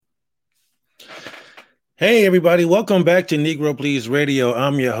Hey, everybody. Welcome back to Negro Please Radio.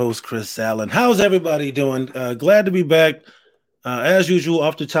 I'm your host, Chris Allen. How's everybody doing? Glad to be back. As usual,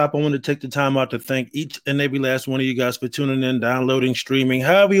 off the top, I want to take the time out to thank each and every last one of you guys for tuning in, downloading, streaming,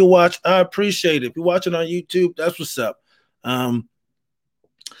 however you watch. I appreciate it. If you're watching on YouTube, that's what's up. Um,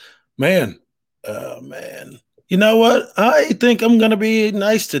 man, man. You know what? I think I'm gonna be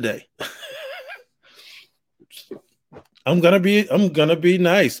nice today. I'm gonna be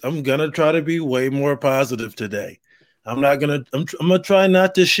nice. I'm gonna try to be way more positive today. I'm gonna try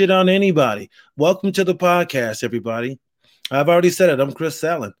not to shit on anybody. Welcome to the podcast, everybody. I've already said it. I'm Chris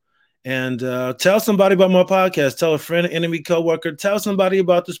Allen. And tell somebody about my podcast. Tell a friend, enemy, coworker. Tell somebody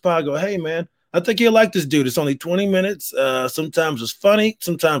about this pod. Go, hey man, I think you'll like this dude. It's only 20 minutes. Sometimes it's funny,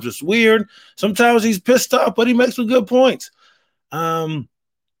 sometimes it's weird, sometimes he's pissed off, but he makes some good points. Um,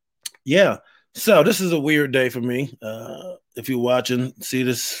 yeah. So this is a weird day for me. If you're watching, see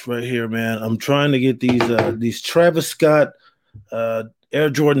this right here, man. I'm trying to get these Travis Scott uh, Air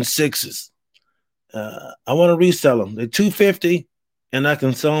Jordan 6s. I want to resell them. They're 250, and I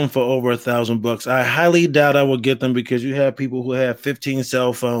can sell them for over $1,000. I highly doubt I will get them because you have people who have 15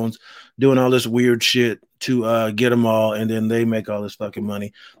 cell phones doing all this weird shit to get them all, and then they make all this fucking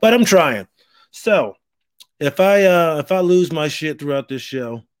money. But I'm trying. So if I lose my shit throughout this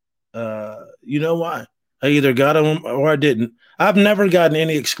show, you know why? I either got them or I didn't. I've never gotten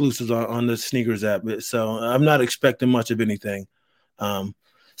any exclusives on the sneakers app, so I'm not expecting much of anything. Um,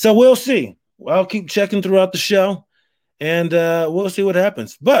 so we'll see. I'll keep checking throughout the show, and we'll see what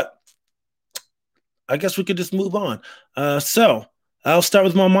happens. But I guess we could just move on. So I'll start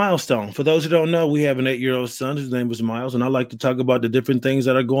with my milestone. For those who don't know, we have an 8-year-old son. His name is Miles, and I like to talk about the different things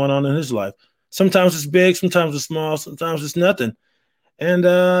that are going on in his life. Sometimes it's big, sometimes it's small, sometimes it's nothing. And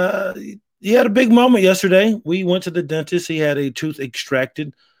he had a big moment yesterday. We went to the dentist. He had a tooth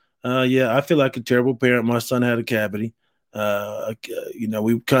extracted. Yeah, I feel like a terrible parent. My son had a cavity.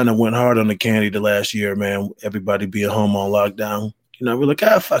 We kind of went hard on the candy the last year, man. Everybody being home on lockdown. We're like,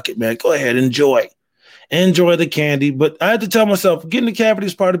 fuck it, man. Go ahead, enjoy the candy. But I had to tell myself, getting the cavity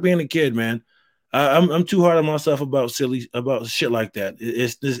is part of being a kid, man. I'm too hard on myself about shit like that.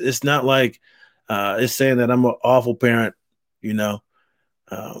 It's not like it's saying that I'm an awful parent, you know.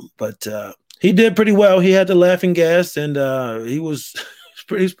 But he did pretty well. He had the laughing gas, and he was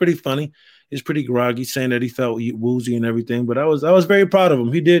he's pretty funny. He's pretty groggy, saying that he felt woozy and everything. But I was very proud of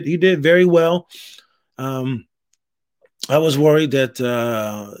him. He did very well. Um, I was worried that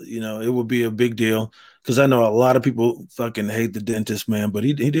it would be a big deal because I know a lot of people fucking hate the dentist, man. But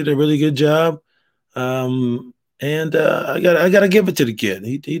he did a really good job. And I gotta give it to the kid.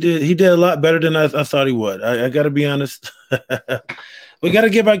 He did a lot better than I thought he would. I gotta be honest. We got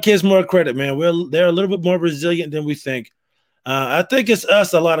to give our kids more credit, man. They're a little bit more resilient than we think. I think it's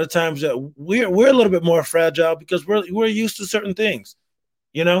us a lot of times that we're a little bit more fragile because we're used to certain things.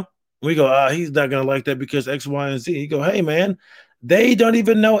 You know, we go, he's not gonna like that because X, Y, and Z. You go, hey man, they don't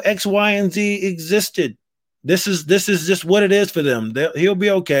even know X, Y, and Z existed. This is just what it is for them. He'll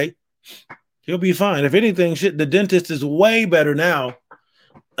be okay. He'll be fine. If anything, shit, the dentist is way better now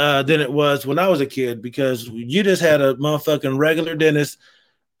than it was when I was a kid because you just had a motherfucking regular dentist.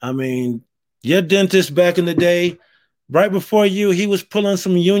 I mean, your dentist back in the day, right before you, he was pulling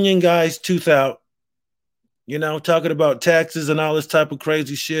some union guy's tooth out, talking about taxes and all this type of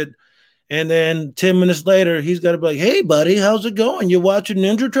crazy shit. And then 10 minutes later, he's got to be like, hey, buddy, how's it going? You watching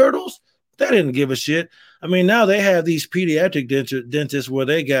Ninja Turtles? They didn't give a shit. I mean, now they have these pediatric dentists where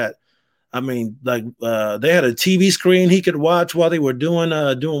they got they had a TV screen he could watch while they were doing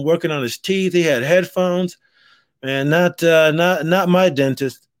working on his teeth. He had headphones, and not my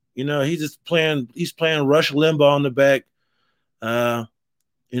dentist. He's playing Rush Limbaugh on the back. I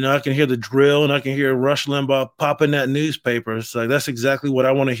can hear the drill and I can hear Rush Limbaugh popping that newspaper. It's like that's exactly what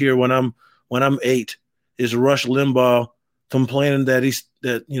I want to hear when I'm 8 is Rush Limbaugh complaining that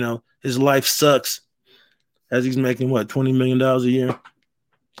his life sucks as he's making what $20 million a year.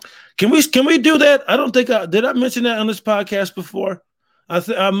 Can we do that? I don't think did I mention that on this podcast before?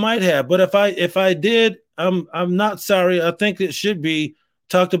 I might have, but if I did, I'm not sorry. I think it should be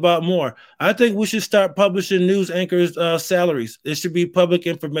talked about more. I think we should start publishing news anchors' salaries. It should be public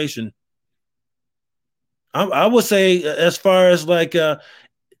information. I would say as far as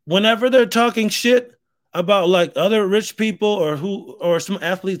whenever they're talking shit about like other rich people or some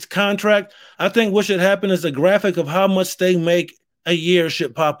athletes' contract, I think what should happen is a graphic of how much they make a year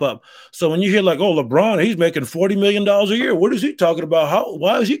should pop up. So when you hear like, oh, LeBron, he's making $40 million a year. What is he talking about?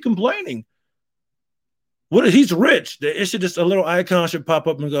 Why is he complaining? He's rich. It should just a little icon should pop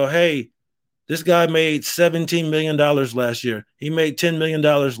up and go, hey, This guy made $17 million last year. He made $10 million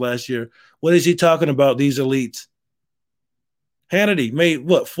last year. What is he talking about, these elites? Hannity made,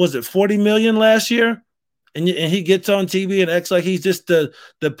 what was it, 40 million last year? And he gets on TV and acts like he's just the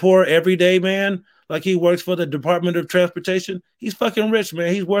poor everyday man, like he works for the Department of Transportation. He's fucking rich,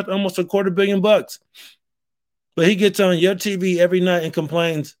 man. He's worth almost $250 million. But he gets on your TV every night and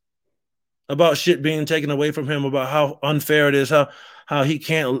complains about shit being taken away from him, about how unfair it is, how he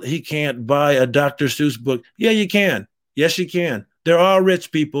can't buy a Dr. Seuss book. Yeah, you can. Yes, you can. They're all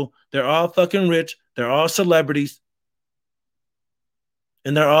rich people. They're all fucking rich. They're all celebrities.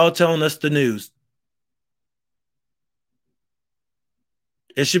 And they're all telling us the news.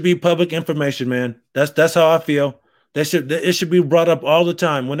 It should be public information, man. That's how I feel. It should be brought up all the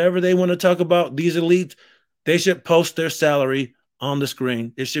time. Whenever they want to talk about these elites, they should post their salary on the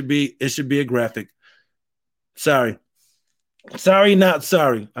screen. It should be a graphic. Sorry, not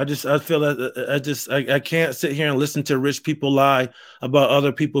sorry. I feel that I can't sit here and listen to rich people lie about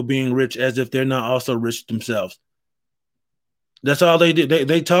other people being rich as if they're not also rich themselves. That's all they do.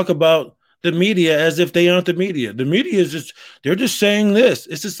 They talk about the media as if they aren't the media. The media is they're just saying this.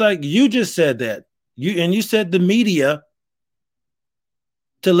 It's just like you just said that. You said the media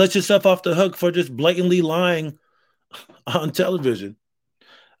to let yourself off the hook for just blatantly lying on television.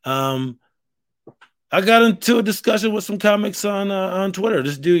 I got into a discussion with some comics on Twitter.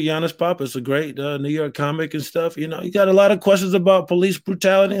 This dude, Giannis Pappas, a great New York comic and stuff. You know, he got a lot of questions about police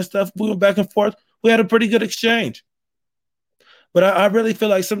brutality and stuff. We went back and forth. We had a pretty good exchange. But I really feel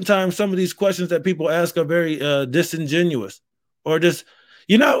like sometimes some of these questions that people ask are very disingenuous, or just,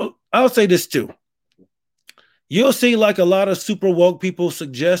 I'll say this too. You'll see like a lot of super woke people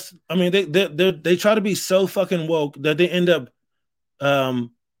suggest. I mean, they try to be so fucking woke that they end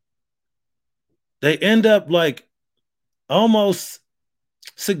up like almost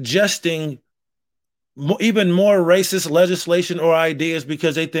suggesting even more racist legislation or ideas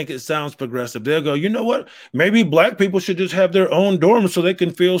because they think it sounds progressive. They'll go, you know what? Maybe black people should just have their own dorms so they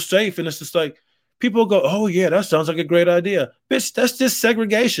can feel safe. And it's just like, people go, oh yeah, that sounds like a great idea. Bitch, that's just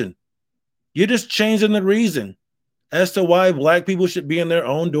segregation. You're just changing the reason as to why black people should be in their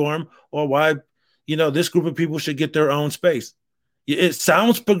own dorm, or why, this group of people should get their own space. It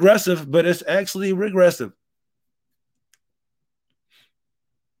sounds progressive, but it's actually regressive.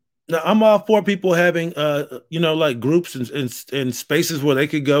 Now, I'm all for people having, like groups and spaces where they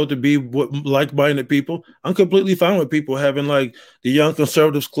could go to be like-minded people. I'm completely fine with people having like the Young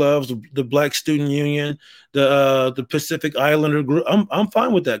Conservatives clubs, the Black Student Union, the Pacific Islander group. I'm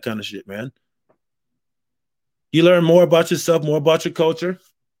fine with that kind of shit, man. You learn more about yourself, more about your culture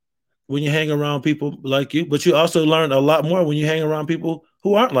when you hang around people like you, but you also learn a lot more when you hang around people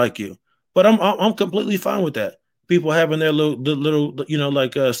who aren't like you. But I'm completely fine with that. People having their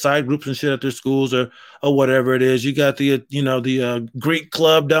little side groups and shit at their schools or whatever it is. You got the Greek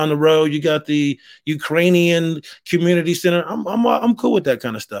club down the road. You got the Ukrainian community center. I'm cool with that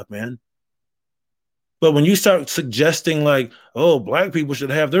kind of stuff, man. But when you start suggesting like, oh, black people should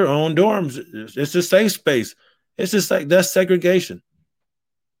have their own dorms, it's a safe space. It's just like, that's segregation.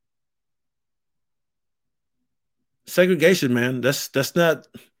 Segregation, man. That's not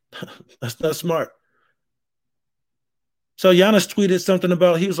smart. So Giannis tweeted something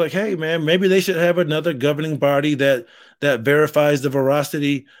about, he was like, hey man, maybe they should have another governing body that verifies the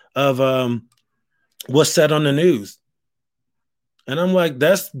veracity of what's said on the news. And I'm like,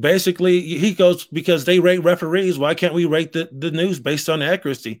 that's basically, he goes, because they rate referees, why can't we rate the news based on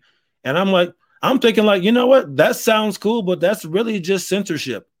accuracy? And I'm like, I'm thinking like, you know what? That sounds cool, but that's really just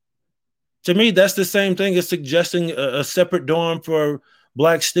censorship. To me, that's the same thing as suggesting a separate dorm for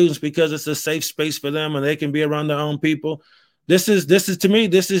black students because it's a safe space for them and they can be around their own people. This is to me,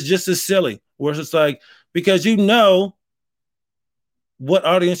 this is just as silly. Where it's like, because you know what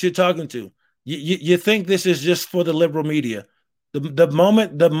audience you're talking to. You think this is just for the liberal media. The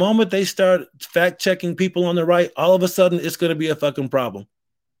moment they start fact checking people on the right, all of a sudden it's going to be a fucking problem.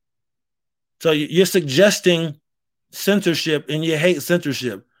 So you're suggesting censorship and you hate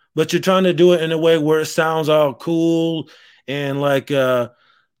censorship, but you're trying to do it in a way where it sounds all cool and like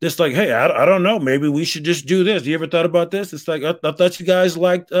just like, hey, I don't know, maybe we should just do this. You ever thought about this? It's like, I thought you guys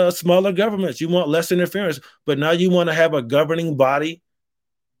liked smaller governments. You want less interference, but now you want to have a governing body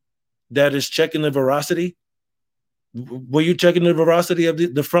that is checking the veracity. Were you checking the veracity of the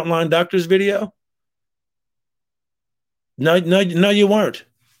Frontline Doctors video? No, you weren't.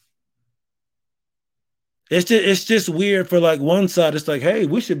 It's just weird for like one side. It's like, hey,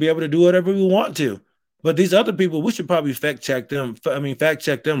 we should be able to do whatever we want to. But these other people, we should probably fact check them,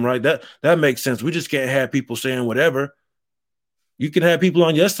 right? That makes sense. We just can't have people saying whatever. You can have people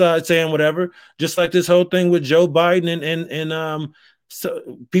on your side saying whatever, just like this whole thing with Joe Biden and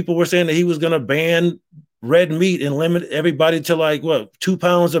so people were saying that he was going to ban red meat and limit everybody to like what 2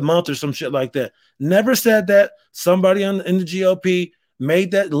 pounds a month or some shit like that. Never said that. Somebody in the GOP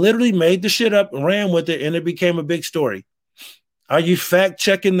literally made the shit up, ran with it, and it became a big story. Are you fact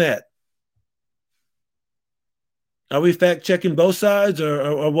checking that? Are we fact checking both sides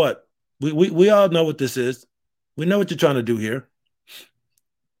or what? We all know what this is. We know what you're trying to do here.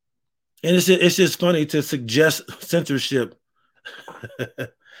 And it's just funny to suggest censorship.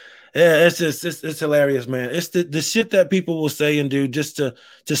 Yeah, it's hilarious, man. It's the shit that people will say and do just to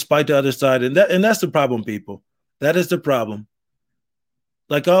spite the other side, and that's the problem, people. That is the problem.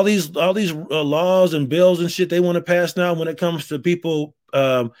 Like all these laws and bills and shit they want to pass now when it comes to people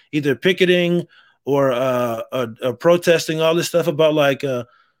either picketing or protesting, all this stuff about like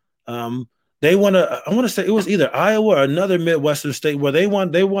they want to. I want to say it was either Iowa or another Midwestern state where they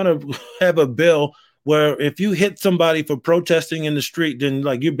want to have a bill where if you hit somebody for protesting in the street, then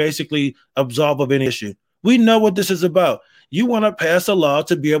like you basically absolve of any issue. We know what this is about. You want to pass a law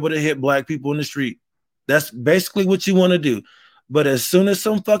to be able to hit black people in the street. That's basically what you want to do. But as soon as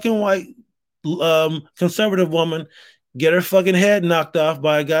some fucking white conservative woman get her fucking head knocked off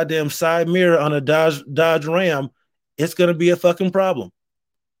by a goddamn side mirror on a Dodge Ram, it's going to be a fucking problem.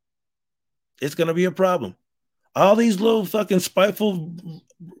 It's going to be a problem. All these little fucking spiteful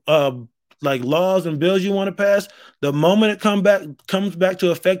like laws and bills you want to pass, the moment it comes back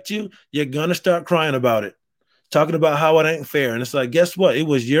to affect you, you're going to start crying about it, talking about how it ain't fair. And it's like, guess what? It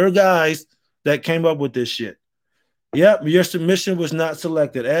was your guys that came up with this shit. Yep, your submission was not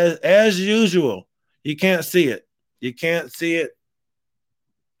selected. As usual, you can't see it. You can't see it.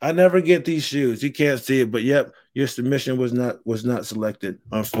 I never get these shoes. You can't see it, but yep, your submission was not selected,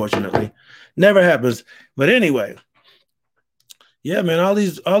 unfortunately. Never happens. But anyway, yeah, man, all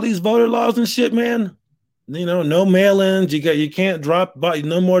these voter laws and shit, man. You know, no mail-ins. You can't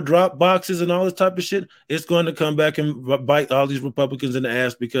no more drop boxes and all this type of shit. It's going to come back and bite all these Republicans in the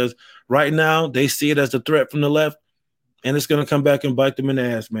ass because right now they see it as a threat from the left, and it's going to come back and bite them in the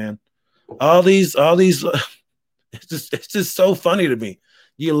ass, man. All these it's just so funny to me.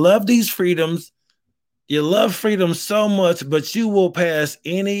 You love these freedoms. You love freedom so much, but you will pass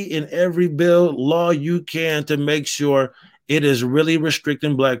any and every bill, law you can to make sure it is really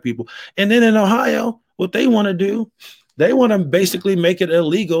restricting black people. And then in Ohio, what they want to do, they want to basically make it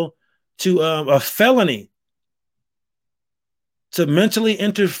illegal to a felony to mentally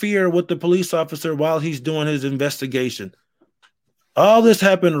interfere with the police officer while he's doing his investigation. All this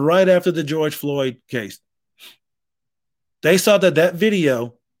happened right after the George Floyd case. They saw that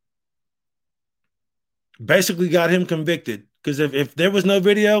video basically got him convicted because if there was no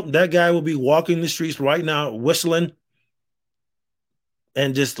video, that guy will be walking the streets right now, whistling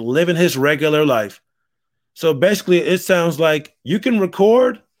and just living his regular life. So basically, it sounds like you can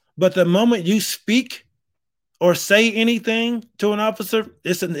record, but the moment you speak or say anything to an officer,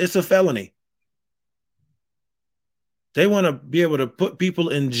 it's a felony. They want to be able to put people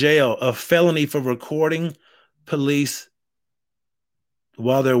in jail, a felony for recording police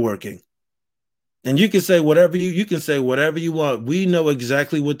while they're working. And you can say whatever you can say whatever you want. We know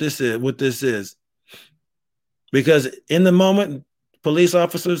exactly what this is. Because in the moment, police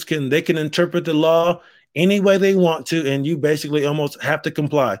officers can interpret the law any way they want to, and you basically almost have to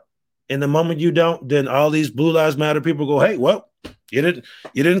comply. In the moment you don't, then all these Blue Lives Matter people go, hey, well, you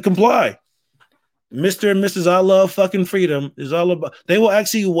didn't comply. Mr. and Mrs. I love fucking freedom is all about. They will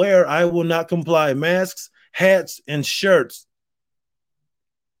actually wear I will not comply masks, hats, and shirts,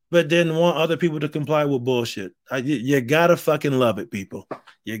 but then want other people to comply with bullshit. You gotta fucking love it, people.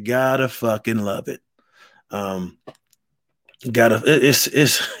 You gotta fucking love it.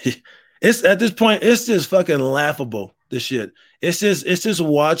 It's at this point, it's just fucking laughable. This shit. It's just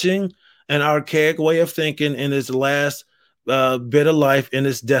watching an archaic way of thinking in its last bit of life in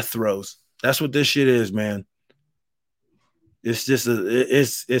its death throes. That's what this shit is, man. It's just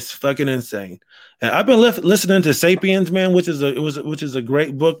it's fucking insane. And I've been listening to *Sapiens*, man, which is a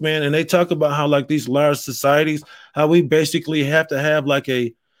great book, man. And they talk about how like these large societies, how we basically have to have like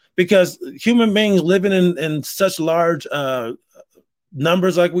because human beings living in such large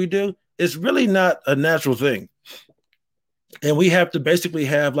numbers like we do, it's really not a natural thing. And we have to basically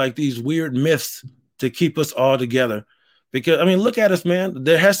have like these weird myths to keep us all together. Because I mean, look at us, man.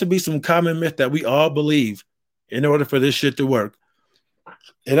 There has to be some common myth that we all believe in order for this shit to work.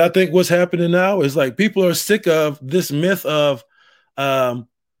 And I think what's happening now is like people are sick of this myth of that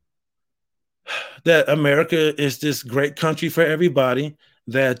America is this great country for everybody,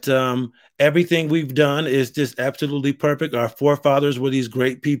 that everything we've done is just absolutely perfect. Our forefathers were these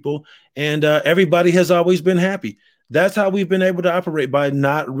great people, and everybody has always been happy. That's how we've been able to operate, by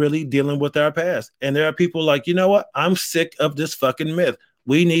not really dealing with our past. And there are people like, you know what? I'm sick of this fucking myth.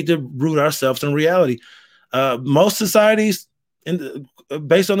 We need to root ourselves in reality. Most societies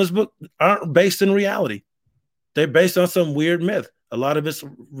based on this book aren't based in reality. They're based on some weird myth. A lot of it's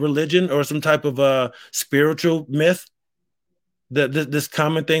religion or some type of spiritual myth, that this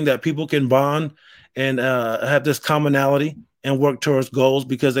common thing that people can bond and have this commonality and work towards goals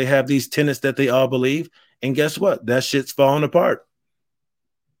because they have these tenets that they all believe. And guess what? That shit's falling apart.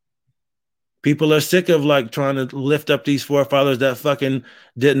 People are sick of like trying to lift up these forefathers that fucking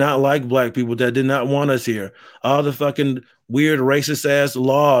did not like black people, that did not want us here. All the fucking weird racist ass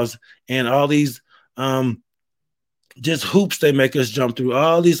laws and all these just hoops they make us jump through,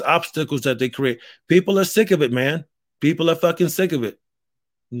 all these obstacles that they create. People are sick of it, man. People are fucking sick of it.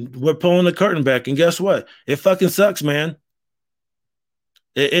 We're pulling the curtain back, and guess what? It fucking sucks, man.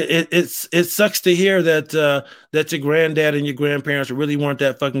 It sucks to hear that that your granddad and your grandparents really weren't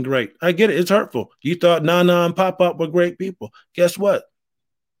that fucking great. I get it. It's hurtful. You thought Nana and Pop Up were great people. Guess what?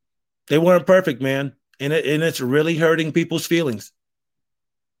 They weren't perfect, man. And it's really hurting people's feelings.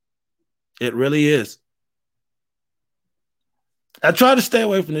 It really is. I try to stay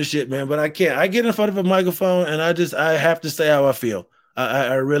away from this shit, man, but I can't. I get in front of a microphone and I have to say how I feel.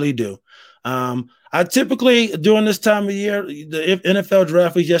 I really do. I typically during this time of year, the NFL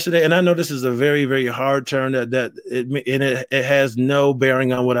draft was yesterday, and I know this is a very, very hard turn it has no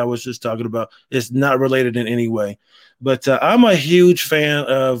bearing on what I was just talking about. It's not related in any way, but I'm a huge fan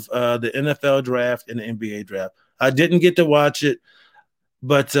of the NFL draft and the NBA draft. I didn't get to watch it,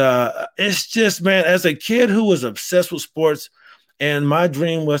 but it's just, man, as a kid who was obsessed with sports, and my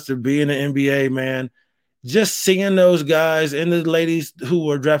dream was to be in the NBA, man. Just seeing those guys and the ladies who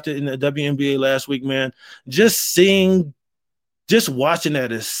were drafted in the WNBA last week, man, just watching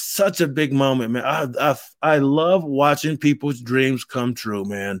that is such a big moment, man. I love watching people's dreams come true,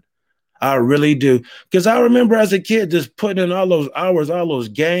 man. I really do. Because I remember as a kid just putting in all those hours, all those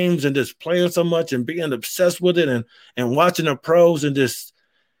games, and just playing so much and being obsessed with it, and watching the pros and just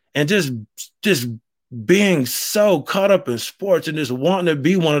being so caught up in sports and just wanting to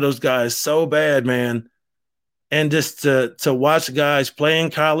be one of those guys so bad, man. And just to watch guys play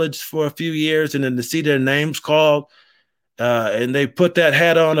in college for a few years and then to see their names called and they put that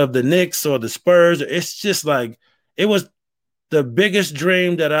hat on of the Knicks or the Spurs. It's just like, it was the biggest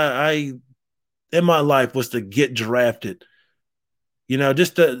dream that I in my life was to get drafted. You know,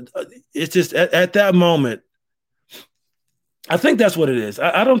 it's just at that moment, I think that's what it is.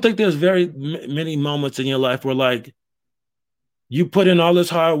 I don't think there's very many moments in your life where like you put in all this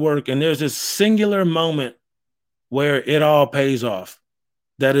hard work and there's this singular moment where it all pays off.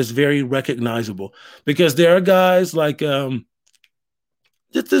 That is very recognizable, because there are guys like we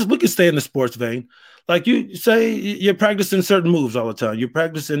can stay in the sports vein. Like you say, you're practicing certain moves all the time. You're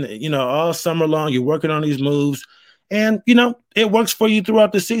practicing, all summer long. You're working on these moves, and it works for you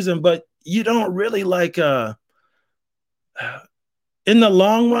throughout the season. But you don't really like in the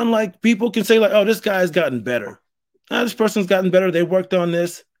long run, like people can say like, oh, this guy's gotten better. This person's gotten better. They worked on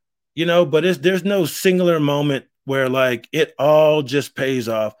this, but there's no singular moment where like it all just pays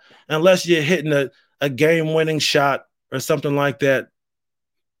off unless you're hitting a game-winning shot or something like that,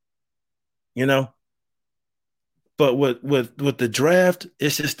 But with the draft,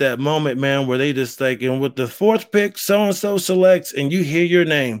 it's just that moment, man, where they just like, and with the fourth pick, so-and-so selects, and you hear your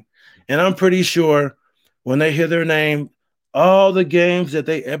name. And I'm pretty sure when they hear their name, all the games that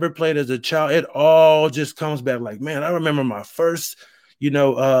they ever played as a child, it all just comes back like, man, I remember my first,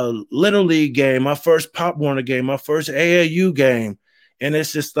 Little League game, my first Pop Warner game, my first AAU game. And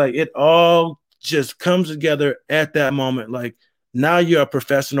it's just like, it all just comes together at that moment. Like, now you're a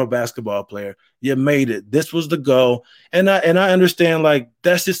professional basketball player. You made it. This was the goal. And I understand, like,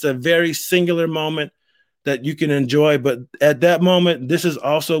 that's just a very singular moment that you can enjoy. But at that moment, this is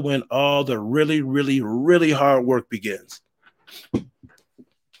also when all the really, really, really hard work begins.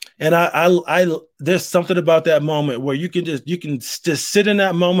 And I there's something about that moment where you can just sit in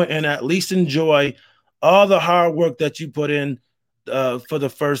that moment and at least enjoy all the hard work that you put in for the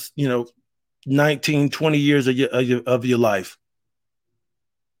first, 19, 20 years of your life.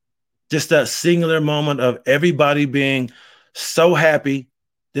 Just that singular moment of everybody being so happy.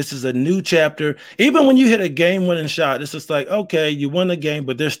 This is a new chapter. Even when you hit a game-winning shot, it's just like, okay, you won the game,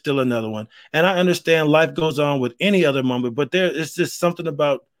 but there's still another one. And I understand life goes on with any other moment, but it's just something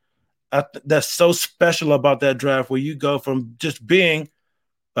about that's so special about that draft, where you go from just being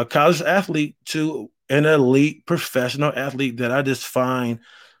a college athlete to an elite professional athlete that I just find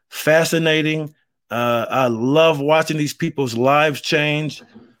fascinating. I love watching these people's lives change.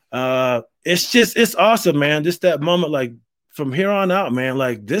 It's awesome, man. Just that moment, like from here on out, man,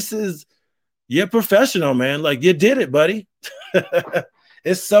 like you're professional, man. Like you did it, buddy.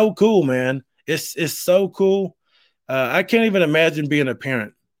 It's so cool, man. It's so cool. I can't even imagine being a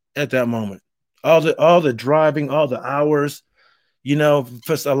parent at that moment. All the driving, all the hours,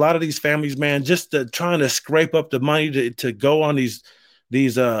 for a lot of these families, man, just trying to scrape up the money to go on to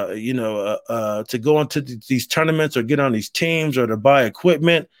go into these tournaments or get on these teams or to buy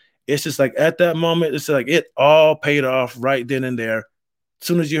equipment. It's just like at that moment, it's like it all paid off right then and there. As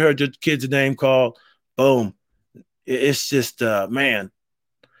soon as you heard your kid's name called, boom. It's just, man,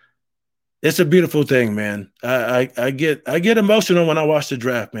 it's a beautiful thing, man. I get emotional when I watch the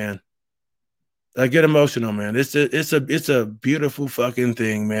draft, man. I get emotional, man. It's a beautiful fucking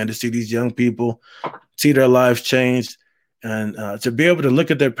thing, man, to see these young people see their lives change and to be able to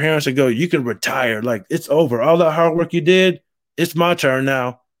look at their parents and go, you can retire. Like it's over. All that hard work you did, it's my turn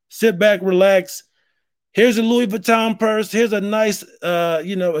now. Sit back, relax. Here's a Louis Vuitton purse. Here's a nice,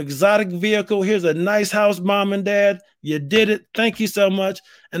 exotic vehicle. Here's a nice house, mom and dad. You did it. Thank you so much.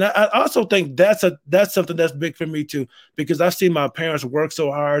 And I also think that's something that's big for me too, because I've seen my parents work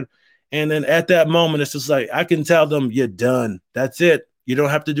so hard. And then at that moment, it's just like, I can tell them you're done. That's it. You don't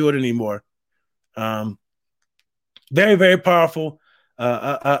have to do it anymore. Very, very powerful.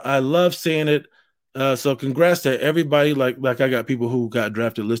 I love seeing it. So congrats to everybody. Like I got people who got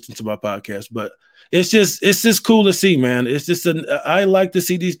drafted listening to my podcast, but it's just cool to see, man. It's just I like to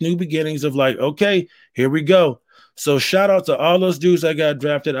see these new beginnings of like, okay, here we go. So shout out to all those dudes that got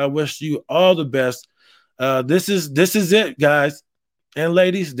drafted. I wish you all the best. This is it, guys and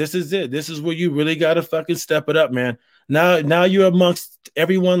ladies. This is it. This is where you really got to fucking step it up, man. Now you're amongst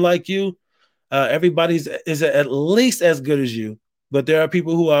everyone like you. Everybody's is at least as good as you, but there are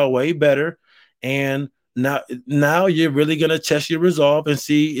people who are way better. And now you're really going to test your resolve and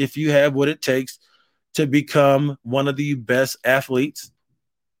see if you have what it takes to become one of the best athletes,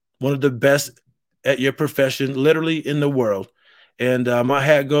 one of the best at your profession, literally in the world. And my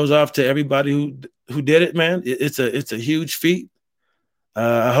hat goes off to everybody who did it, man. It's a huge feat.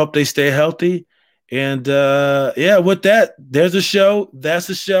 I hope they stay healthy. And with that, there's a show. That's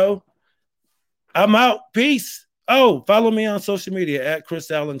a show. I'm out. Peace. Oh, follow me on social media at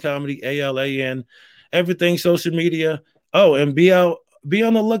Chris Allen Comedy, ALAN, everything social media. Oh, and be on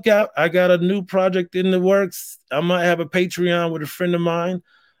the lookout. I got a new project in the works. I might have a Patreon with a friend of mine.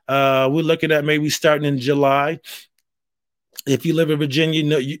 We're looking at maybe starting in July. If you live in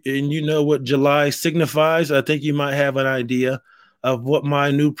Virginia, you know what July signifies, I think you might have an idea of what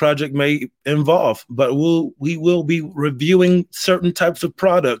my new project may involve. But we will be reviewing certain types of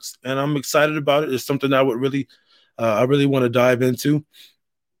products, and I'm excited about it. It's something I really want to dive into.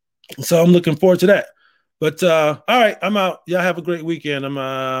 So I'm looking forward to that. But all right, I'm out. Y'all have a great weekend. I'm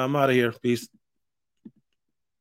out of here. Peace.